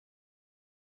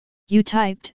You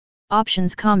typed,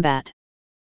 options combat.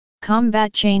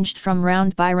 Combat changed from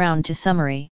round by round to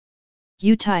summary.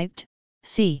 You typed,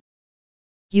 C.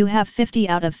 You have 50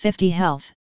 out of 50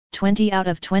 health, 20 out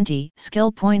of 20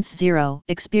 skill points, 0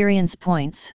 experience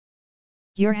points.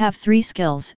 You have 3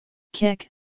 skills, kick,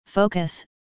 focus,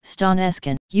 stun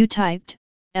eskin. You typed,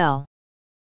 L.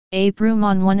 A broom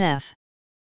on 1F.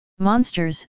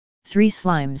 Monsters, 3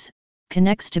 slimes,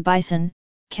 connects to bison,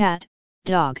 cat,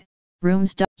 dog,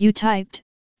 rooms. You typed,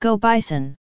 go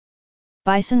bison.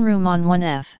 Bison room on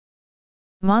 1F.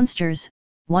 Monsters,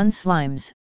 1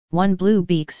 slimes, 1 blue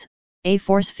beaks, a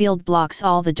force field blocks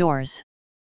all the doors.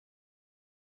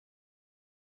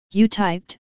 You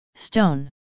typed, stone.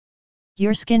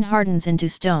 Your skin hardens into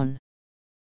stone.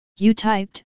 You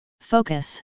typed,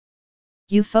 focus.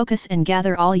 You focus and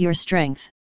gather all your strength.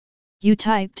 You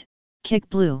typed, kick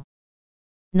blue.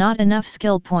 Not enough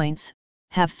skill points,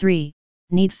 have 3,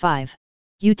 need 5.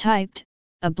 You typed,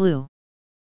 a blue.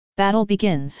 Battle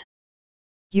begins.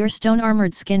 Your stone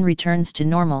armored skin returns to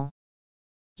normal.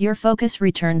 Your focus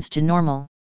returns to normal.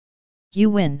 You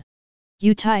win.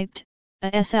 You typed,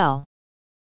 a SL.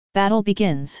 Battle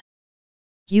begins.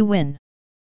 You win.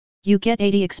 You get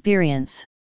 80 experience.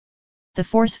 The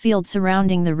force field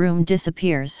surrounding the room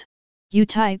disappears. You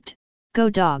typed, go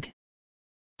dog.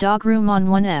 Dog room on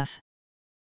 1F.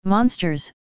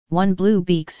 Monsters, 1 blue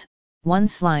beaks, 1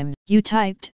 slime. You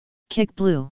typed, kick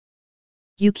blue.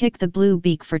 You kick the blue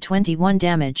beak for 21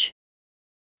 damage.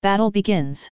 Battle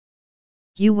begins.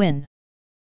 You win.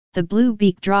 The blue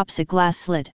beak drops a glass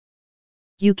slit.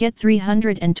 You get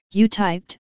 300 and you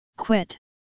typed, quit.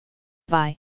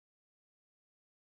 Bye.